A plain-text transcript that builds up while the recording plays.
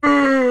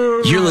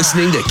You're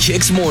listening to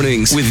Kicks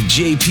Mornings with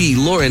JP,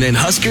 Lauren, and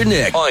Husker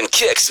Nick on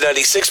Kicks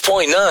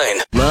 96.9.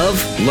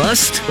 Love,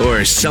 lust,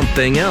 or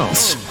something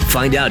else?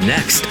 Find out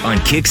next on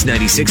Kicks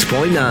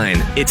 96.9.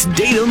 It's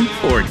Date 'em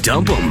or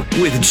Dump 'em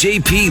with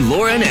JP,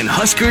 Lauren, and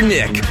Husker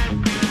Nick.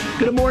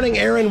 Good morning,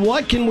 Aaron.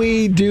 What can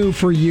we do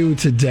for you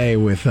today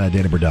with Date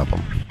 'em or Dump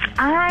 'em?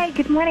 Hi,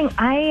 good morning.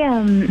 I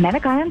met a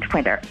guy on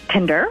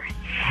Tinder.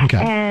 Okay.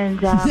 And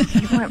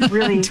he went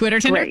really Twitter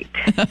great.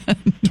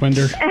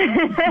 Twinder.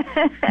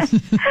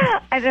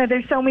 I know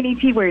there's so many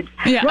T words.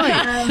 Yeah.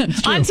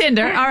 Right. On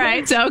Tinder. All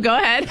right. So go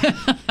ahead.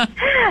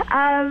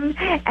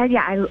 And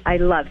yeah, I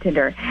love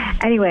Tinder.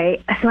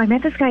 Anyway, so I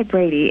met this guy,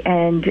 Brady,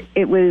 and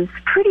it was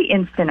pretty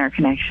instant, our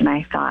connection,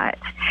 I thought.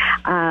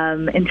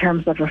 In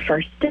terms of a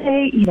first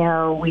date, you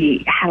know,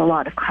 we had a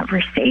lot of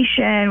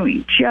conversation.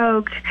 We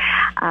joked.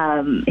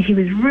 He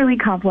was really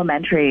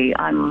complimentary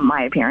on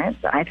my appearance.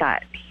 I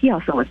thought he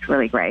also looked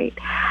really great.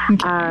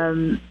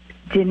 Okay.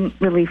 Didn't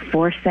really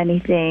force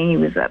anything. He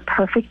was a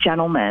perfect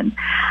gentleman.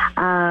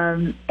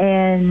 And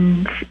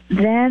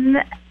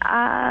then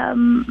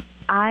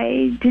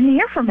I didn't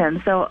hear from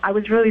him. So I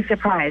was really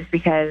surprised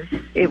because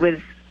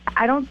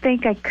I don't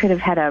think I could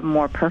have had a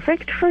more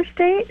perfect first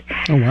date.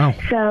 Oh, wow.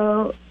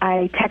 So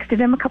I texted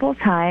him a couple of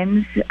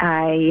times.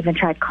 I even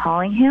tried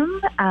calling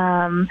him.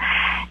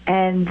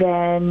 And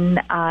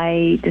then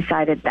I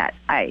decided that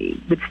I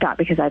would stop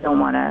because I don't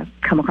want to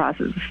come across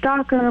as a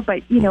stalker.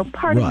 But, you know,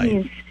 part of me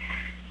is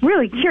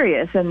really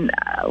curious, and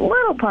a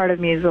little part of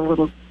me is a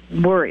little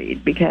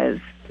worried because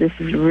this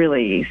is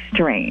really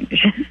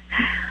strange.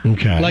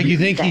 Okay. Like, you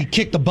think he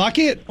kicked the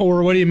bucket,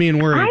 or what do you mean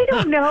worried? I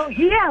don't know.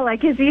 Yeah,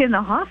 like, is he in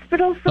the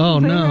hospital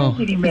somewhere? Oh, no.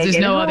 Did he make There's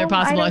it no home? other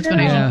possible I don't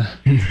know.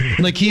 explanation. Yeah.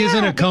 Like he is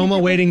in a coma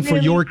because waiting it's for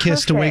really your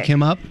kiss to wake perfect.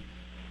 him up?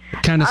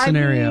 Kind of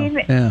scenario.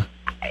 mean, yeah.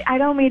 I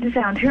don't mean to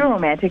sound too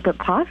romantic, but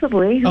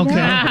possibly. Who Okay. knows?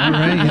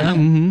 Right, yeah.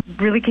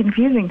 Mm-hmm. Really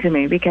confusing to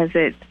me because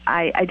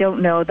I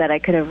don't know that I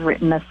could have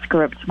written a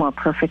script more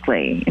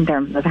perfectly in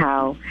terms of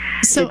how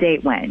So- the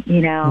date went,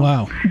 you know?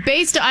 Wow.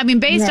 Based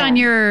Yeah. on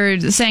your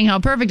saying how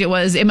perfect it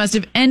was, it must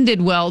have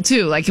ended well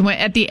too. Like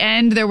at the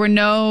end, there were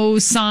no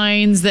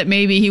signs that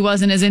maybe he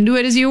wasn't as into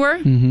it as you were.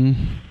 Mm-hmm.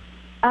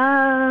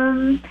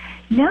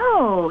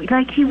 No,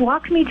 like he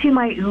walked me to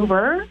my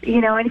Uber, you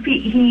know, and if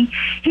he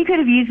could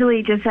have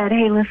easily just said,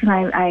 hey, listen,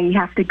 I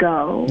have to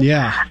go.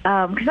 Yeah.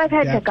 Because I've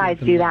had guys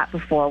do that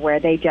before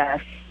where they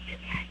just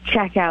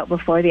check out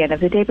before the end of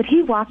the day. But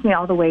he walked me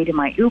all the way to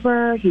my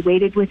Uber. He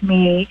waited with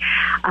me.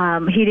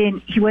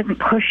 He wasn't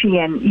pushy,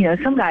 and you know,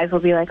 some guys will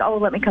be like, "Oh,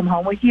 let me come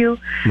home with you."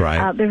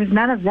 Right. There was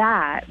none of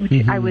that,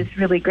 which I was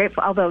really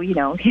grateful. Although, you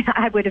know,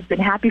 I would have been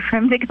happy for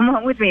him to come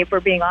home with me, if we're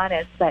being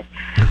honest. But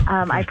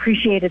I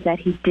appreciated that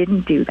he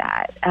didn't do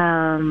that,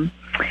 and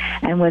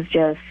was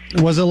just.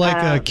 Was it like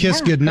a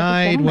kiss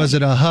goodnight? Was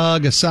it a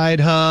hug, a side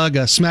hug,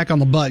 a smack on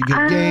the butt,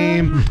 good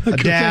game, a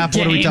dap?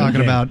 What are we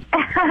talking about?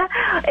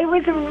 It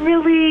was a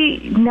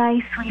really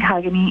nice, sweet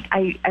hug, and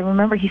I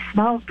remember he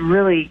smelled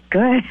really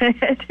good.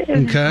 It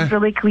was Okay.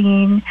 really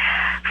clean,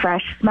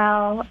 fresh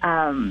smell.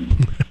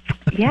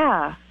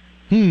 Yeah.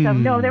 So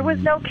no, there was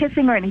no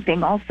kissing or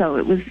anything. Also,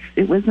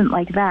 it wasn't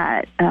like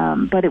that.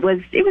 But it was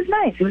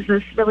nice. It was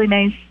this really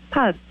nice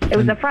hug. It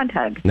was a front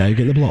hug. Now you're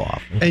getting the blow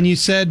off. And you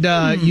said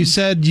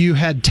you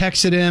had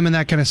texted him and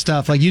that kind of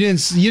stuff. Like you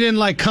didn't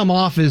like come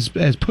off as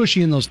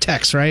pushy in those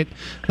texts, right?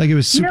 Like it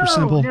was super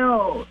simple.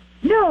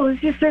 No, it was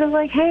just sort of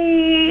like,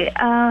 hey,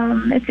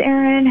 it's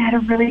Aaron. Had a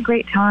really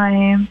great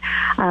time.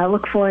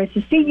 Look forward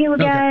to seeing you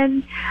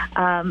again.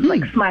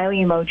 Like smiley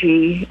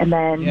emoji, and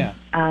then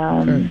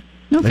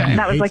Okay.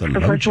 that was like the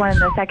first one.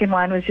 The second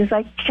one was just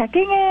like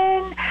checking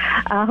in.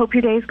 Hope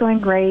your day's going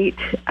great.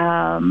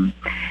 And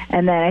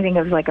then I think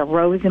it was like a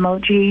rose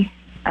emoji.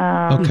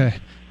 Okay.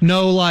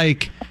 No,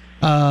 like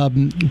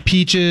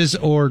peaches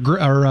or what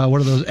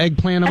are those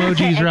eggplant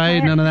emojis,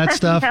 right? None of that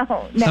stuff.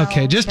 No.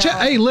 Okay, just check.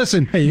 Hey,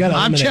 listen, Hey, you gotta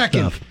I'm eliminate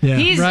checking. stuff. Yeah.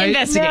 He's Right?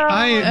 investigating.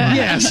 No.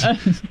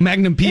 Yes,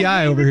 Magnum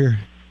PI over here.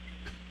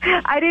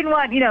 I didn't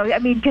want,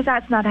 because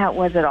that's not how it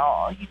was at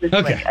all. He was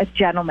Okay. like a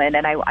gentleman,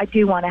 and I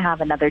do want to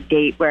have another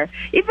date where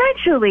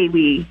eventually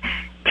we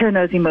turn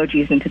those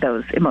emojis into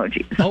those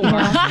emojis. Oh,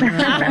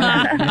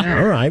 wow.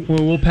 All right.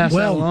 Well, we'll pass that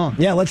Well, along.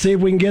 yeah, let's see if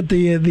we can get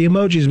the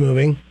emojis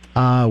moving.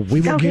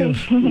 We will Okay.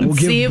 we'll give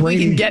See if Brady,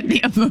 we can get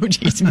the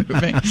emojis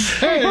moving.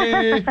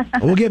 Hey.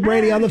 we'll get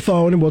Brady on the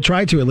phone, and we'll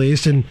try to at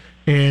least, and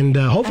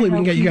hopefully we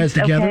can get you guys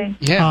together. Okay.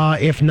 Yeah.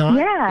 If not,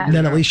 Yeah.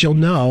 then at least you'll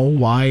know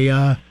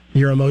why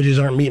your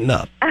emojis aren't meeting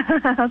up.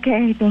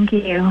 Okay, thank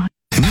you.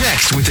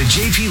 Next with the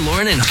JP,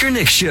 Lauren, and Husker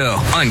Nick Show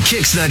on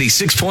Kicks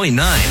 96.9.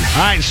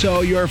 All right,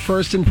 so your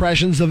first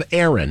impressions of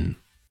Aaron.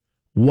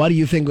 What do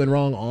you think went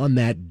wrong on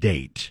that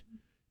date?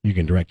 You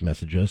can direct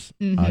message us.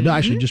 No,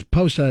 actually, just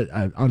post on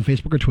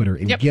Facebook or Twitter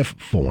in GIF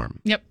form.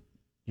 Yep.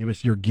 Give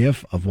us your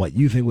GIF of what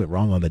you think went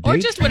wrong on the date. Or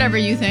just whatever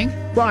you think.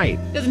 Right.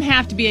 Doesn't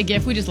have to be a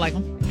gift. We just like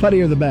them.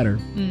 Funnier the better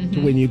to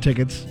win you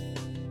tickets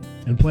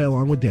and play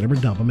along with Date 'em or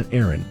Dump 'em and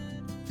Aaron.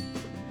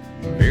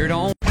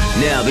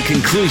 Now the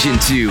conclusion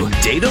to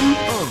Date 'em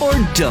or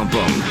Dump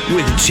 'em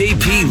with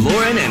JP,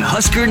 Lauren, and Husker.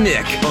 Husker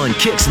Nick on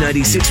Kicks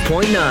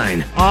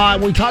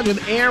 96.9. We talked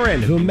with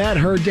Erin, who met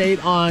her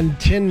date on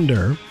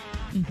Tinder.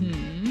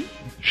 Mm-hmm.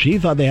 She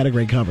thought they had a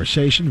great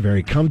conversation,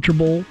 very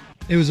comfortable.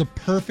 It was a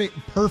perfect.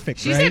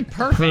 She right? said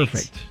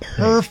perfect.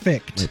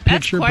 Perfect.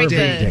 Picture perfect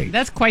date.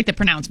 That's quite the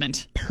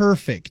pronouncement.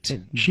 Perfect.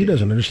 She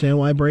doesn't understand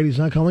why Brady's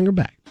not calling her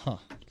back. Huh.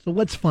 So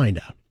let's find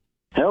out.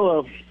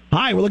 Hello.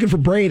 Hi, we're looking for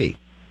Brady.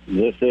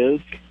 This is?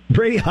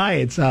 Brady, hi.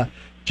 It's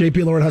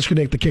JP, Lauren, Husker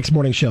Nick, the Kicks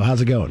Morning Show.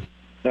 How's it going?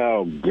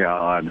 Oh,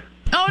 God.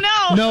 Oh,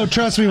 no. No,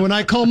 trust me. When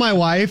I call my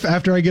wife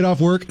after I get off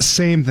work,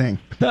 same thing.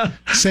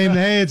 Same.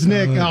 Hey, it's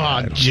Nick.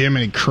 Oh,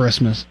 Jiminy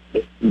Christmas.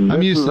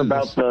 I'm used to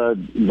about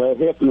the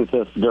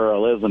hypnotist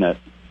girl, isn't it?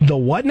 The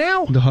what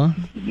now?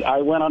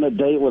 I went on a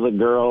date with a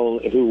girl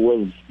who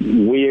was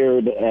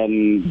weird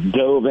and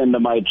dove into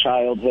my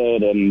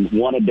childhood and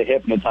wanted to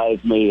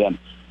hypnotize me, and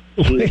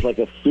she's like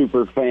a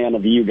super fan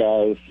of you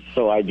guys.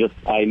 So I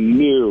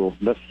knew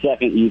the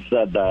second you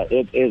said that.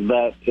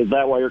 Is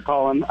that why you're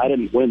calling? I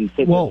didn't win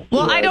tickets. Whoa.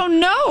 Well, I don't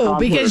know,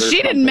 because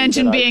she didn't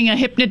mention being a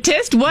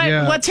hypnotist.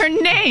 What's her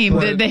name,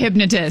 the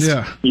hypnotist?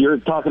 Yeah. You're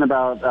talking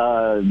about,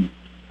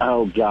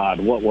 oh, God,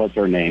 what was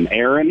her name?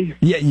 Erin?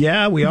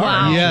 Yeah, we are.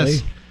 Wow.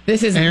 Yes.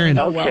 This is Erin.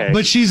 Okay.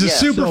 But she's a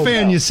super so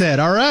fan, well. you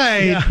said. All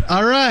right.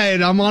 All right.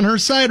 I'm on her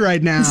side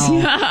right now.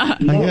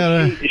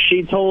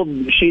 She told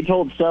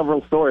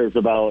several stories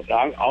about.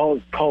 I'll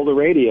call the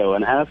radio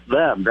and ask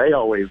them. They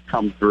always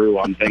come through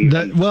on things.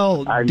 I'm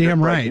damn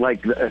just right.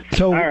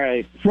 So, all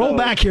right. roll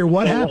back here.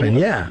 What happened?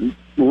 Yeah.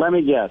 Let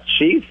me guess.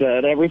 She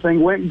said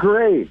everything went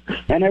great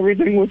and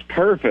everything was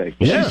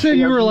perfect. She said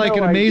you were like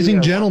an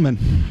amazing gentleman.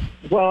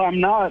 Well, I'm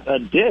not a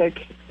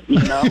dick, you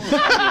know.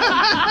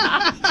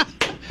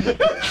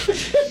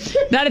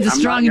 That is a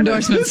strong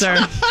endorsement, sir.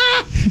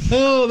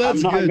 Oh,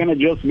 that's I'm not going to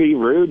just be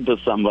rude to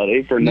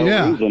somebody for no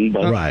reason.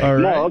 But Right.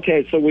 No,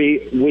 okay, so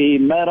we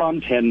met on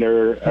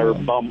Tinder or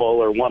Bumble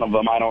or one of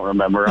them. I don't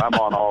remember. I'm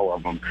on all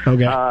of them.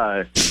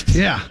 Okay.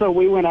 Yeah. So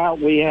we went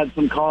out. We had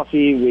some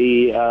coffee.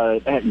 We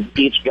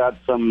each got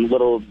some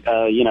little,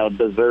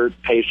 dessert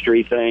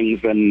pastry things,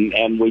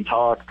 and we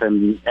talked,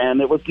 and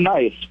it was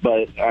nice.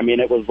 But, I mean,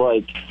 it was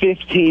like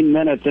 15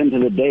 minutes into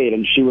the date,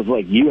 and she was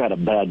like, "You had a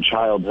bad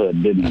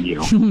childhood, didn't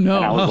you?" Oh, no.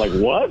 And I was like,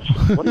 "What?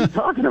 What are you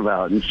talking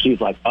about?" And she's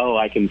like, "Oh,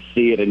 I can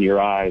see it in your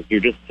eyes.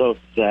 You're just so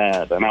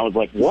sad." And I was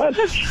like, "What?"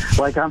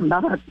 Like, I'm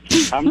not.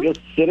 I'm just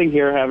sitting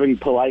here having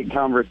polite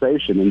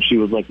conversation. And she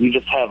was like, "You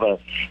have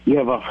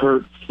a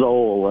hurt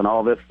soul and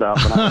all this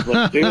stuff." And I was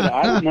like, "Dude,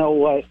 I don't know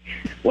what."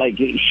 Like,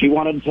 she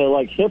wanted to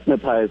like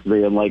hypnotize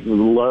me and like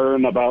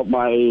learn about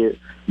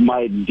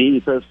my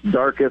deepest,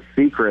 darkest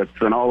secrets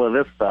and all of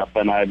this stuff.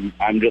 And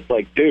I'm just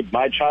like, dude,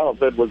 my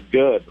childhood was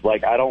good.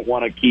 Like, I don't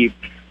want to keep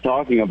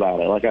talking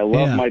about it. Like, I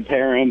love my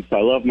parents.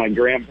 I love my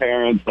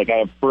grandparents. Like, I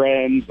have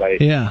friends.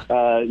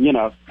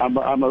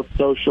 I'm a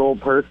social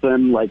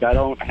person. Like,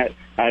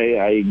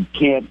 I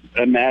can't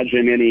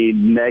imagine any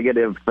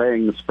negative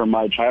things from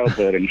my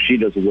childhood, and she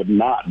just would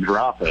not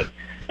drop it.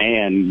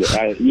 And,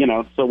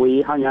 so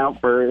we hung out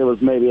it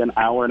was maybe an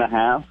hour and a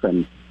half,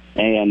 and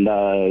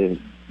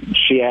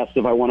she asked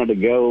if I wanted to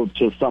go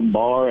to some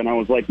bar, and I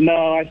was like,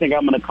 no, I think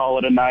I'm going to call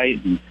it a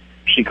night. And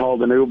she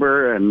called an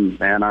Uber,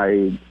 and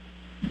I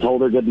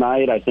told her good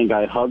night. I think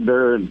I hugged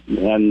her,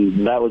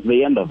 and that was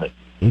the end of it.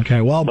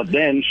 Okay, well. But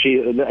then she,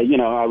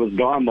 I was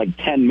gone like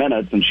 10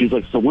 minutes, and she's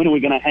like, so when are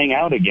we going to hang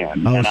out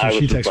again? Oh, and so I was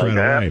she just texted like,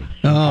 right away.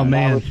 Oh, I'm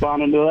man. not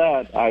responding to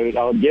that.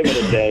 I'll give it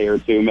a day or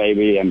two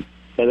maybe, and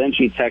then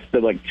she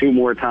texted like 2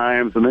 more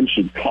times, and then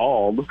she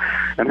called.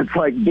 And it's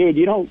like, dude,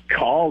 you don't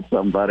call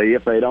somebody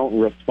if they don't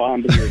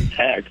respond to your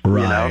text.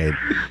 Right.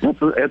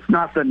 It's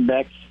not the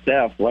next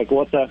step. Like,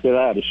 what's after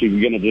that? Is she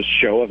going to just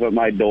show up at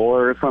my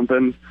door or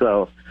something?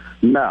 So,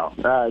 no.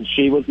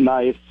 She was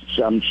nice.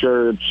 I'm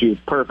sure she was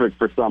perfect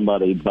for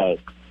somebody, but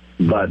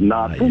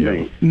not for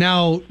me.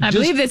 Now, I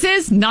believe this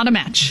is not a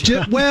match.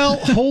 Well,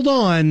 hold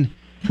on.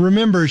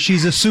 Remember,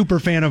 she's a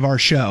super fan of our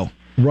show.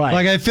 Right.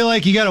 Like, I feel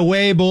like you got to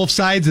weigh both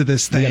sides of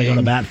this thing. You got to go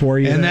to bat for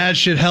you. And that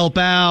should help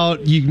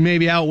out. You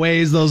maybe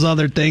outweighs those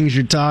other things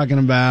you're talking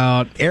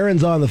about.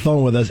 Erin's on the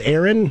phone with us.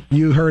 Erin,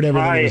 you heard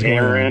everything Hi, that was going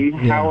on. Erin.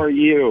 How are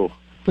you?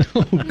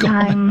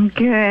 I'm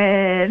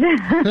good.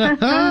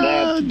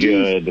 That's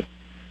good.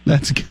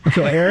 That's good.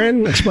 So,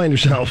 Erin, explain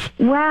yourself.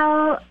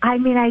 Well, I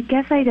mean, I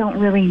guess I don't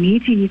really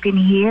need to. You can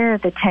hear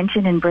the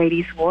tension in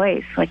Brady's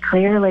voice. Like,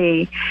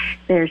 clearly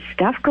there's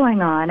stuff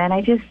going on, and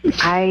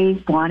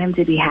I want him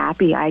to be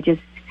happy.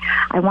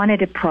 I wanted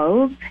to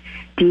probe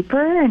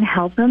deeper and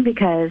help him,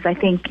 because I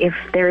think if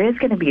there is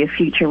going to be a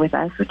future with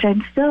us, which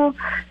I'm still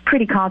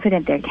pretty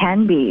confident there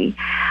can be,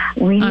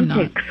 we need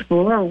to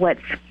explore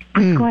what's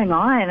going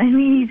on. I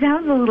mean, he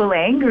sounds a little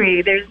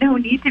angry. There's no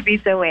need to be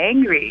so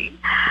angry.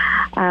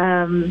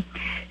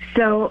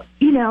 So,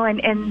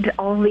 and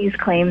all these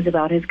claims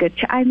about his good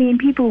I mean,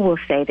 people will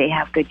say they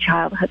have good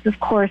childhoods, of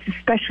course,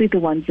 especially the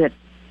ones that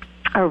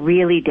are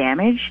really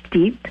damaged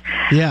deep.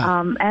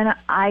 Yeah. And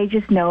I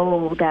just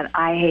know that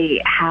I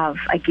have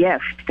a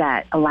gift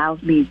that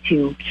allows me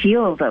to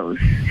heal those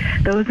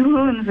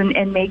wounds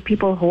and make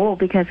people whole,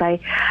 because I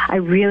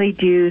really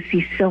do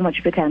see so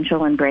much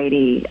potential in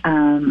Brady.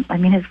 I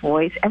mean, his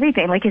voice,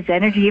 everything, like his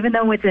energy, even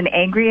though it's an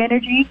angry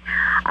energy,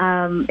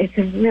 it's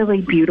a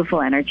really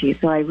beautiful energy.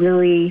 So I'm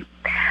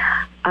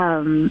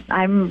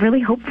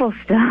really hopeful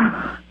still.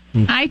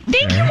 I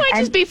think you might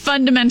just be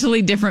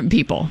fundamentally different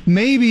people.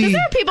 Maybe. Because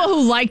there are people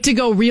who like to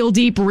go real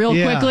deep real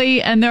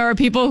quickly, and there are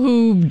people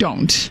who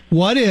don't.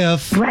 What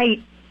if...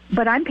 Right.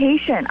 But I'm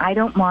patient. I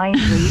don't mind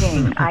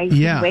waiting. I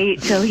can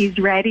wait till he's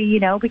ready,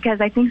 because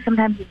I think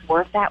sometimes it's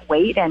worth that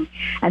wait and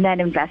that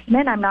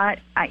investment. I'm not,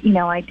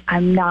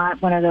 I'm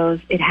not one of those,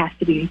 it has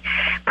to be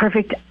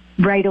perfect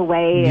right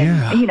away.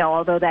 Yeah. And,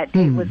 although that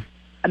date was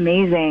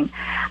amazing.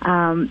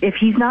 If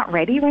he's not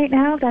ready right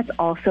now, that's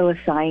also a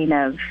sign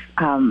of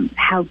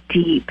how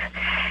deep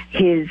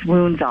his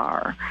wounds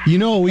are. You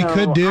know what we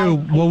could do?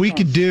 What we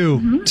could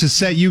do to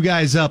set you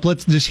guys up,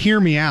 let's just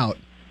hear me out.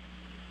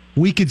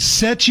 We could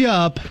set you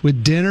up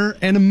with dinner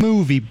and a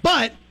movie,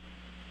 but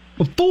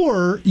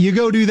before you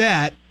go do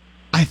that,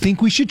 I think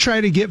we should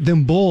try to get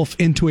them both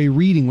into a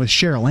reading with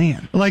Cheryl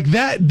Ann. Like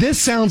that, this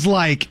sounds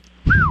like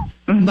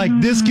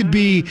this could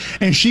be,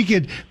 and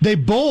they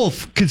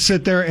both could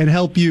sit there and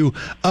help you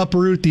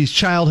uproot these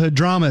childhood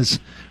dramas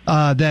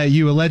that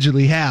you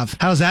allegedly have.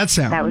 How's that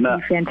sound? That would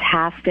be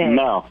fantastic.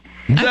 No.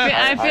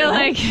 I feel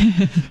like...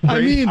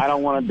 I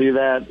don't want to do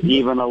that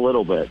even a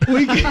little bit.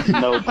 We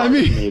can, no part of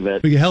me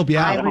that... We can help you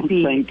out. I don't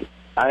think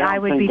I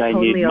totally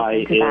need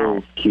my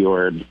ills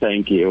cured.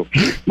 Thank you.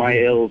 My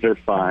ills are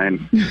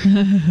fine.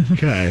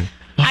 Okay.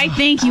 I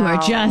think you are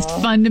just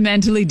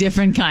fundamentally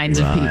different kinds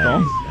of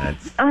people.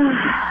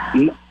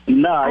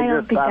 No, I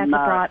don't think that's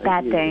a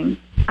bad thing.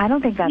 I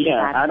don't think that's a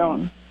bad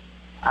thing.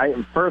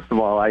 First of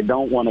all, I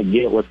don't want to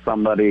get with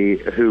somebody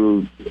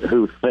who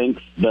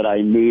thinks that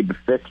I need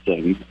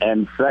fixing,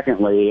 and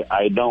secondly,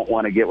 I don't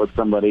want to get with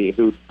somebody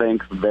who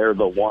thinks they're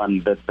the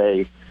one that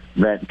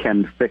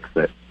can fix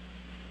it.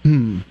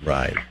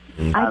 Right.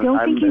 I don't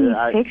think you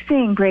need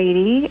fixing,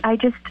 Brady.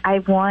 I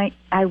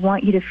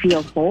want you to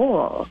feel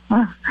whole.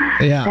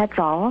 Yeah. That's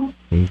all.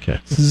 Okay.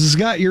 This has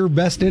got your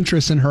best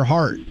interests in her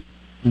heart.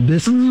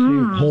 This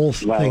whole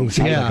thing sounds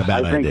like a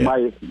bad I think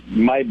idea.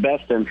 my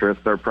best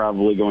interests are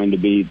probably going to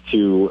be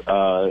to,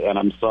 and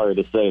I'm sorry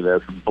to say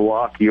this,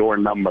 block your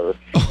number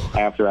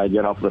after I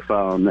get off the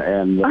phone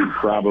and then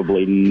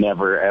probably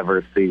never,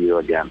 ever see you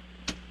again.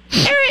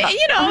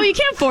 You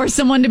can't force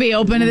someone to be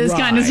open to this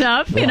kind of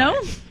stuff,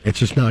 It's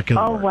just not going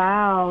to Oh, work.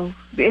 wow.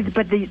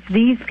 But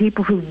these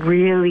people who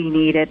really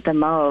need it the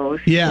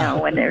most,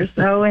 when they're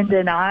so in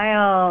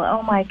denial.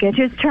 Oh, my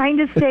goodness. Just trying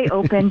to stay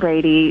open,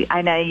 Brady.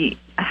 I know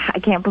I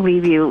can't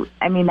believe you.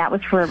 I mean, that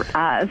was for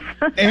us.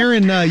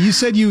 Aaron, you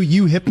said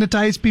you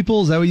hypnotize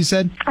people. Is that what you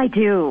said? I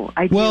do.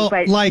 Well,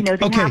 but like, they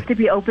have to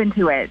be open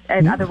to it,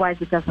 and otherwise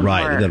it doesn't work.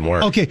 Right, it doesn't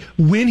work. Okay,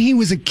 when he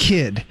was a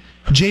kid,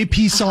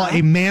 JP saw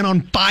a man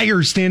on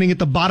fire standing at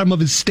the bottom of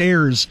his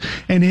stairs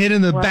and hid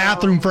in the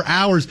bathroom for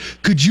hours.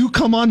 Could you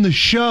come on the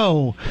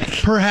show,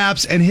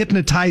 perhaps, and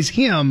hypnotize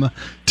him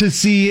to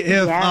see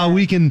if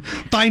we can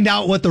find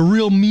out what the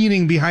real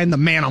meaning behind the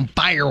man on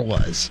fire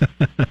was?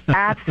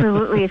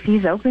 Absolutely. If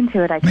he's open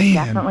to it, I can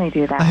definitely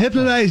do that. I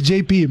hypnotized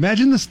JP.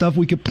 Imagine the stuff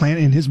we could plant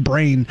in his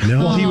brain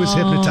while he was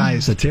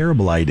hypnotized. It's a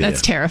terrible idea.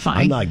 That's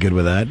terrifying. I'm not good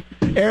with that.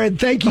 Aaron,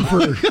 thank you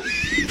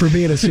for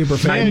being a super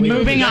fan.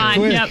 Moving on.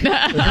 Yep.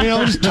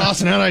 I'm just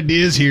tossing out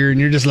ideas here, and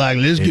you're just like,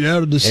 let's get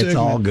out of the segment. It's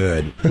all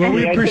good. Well,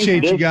 we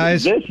appreciate you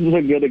guys. This is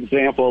a good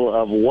example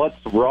of what's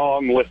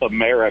wrong with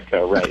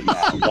America right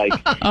now. Like,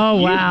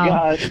 oh,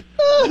 wow.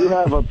 You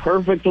have a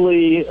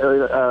perfectly,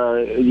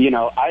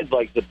 I'd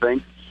like to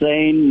think,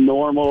 sane,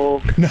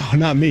 normal, no,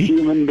 not me,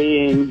 human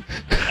being.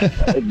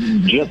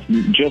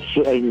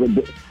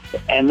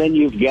 And then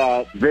you've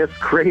got this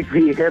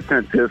crazy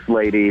hypnotist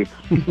lady,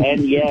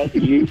 and yet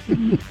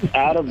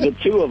out of the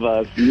two of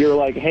us, you're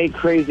like, hey,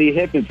 crazy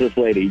hypnotist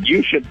lady,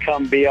 you should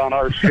come be on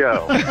our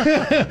show.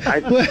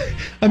 I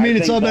mean,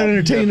 it's all about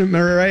entertainment,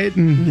 right?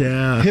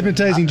 And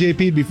hypnotizing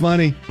JP would be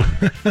funny.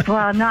 Well,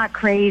 I'm not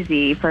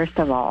crazy, first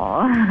of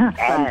all.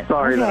 I'm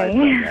sorry that I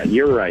said that.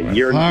 You're right.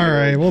 You're all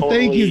right. Well,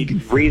 totally thank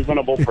you.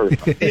 Reasonable person.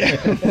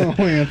 Oh,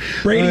 man.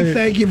 Brady,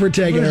 thank you for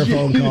taking our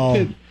phone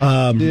call.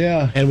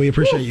 And we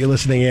appreciate you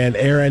listening in.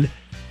 Aaron,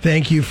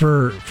 thank you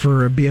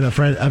for being a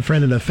friend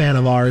and a fan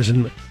of ours,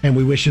 and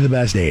we wish you the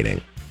best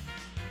dating.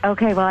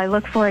 Okay, well, I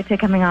look forward to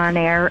coming on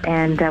air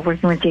and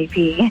working with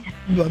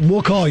JP.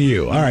 We'll call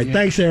you. All right,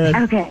 thanks, Aaron.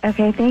 Okay,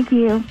 thank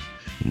you.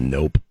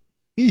 Nope.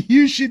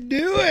 You should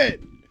do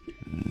it.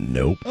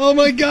 Nope. Oh,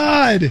 my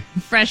God.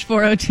 Fresh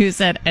 402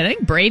 said, I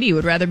think Brady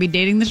would rather be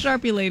dating the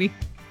Sharpie lady.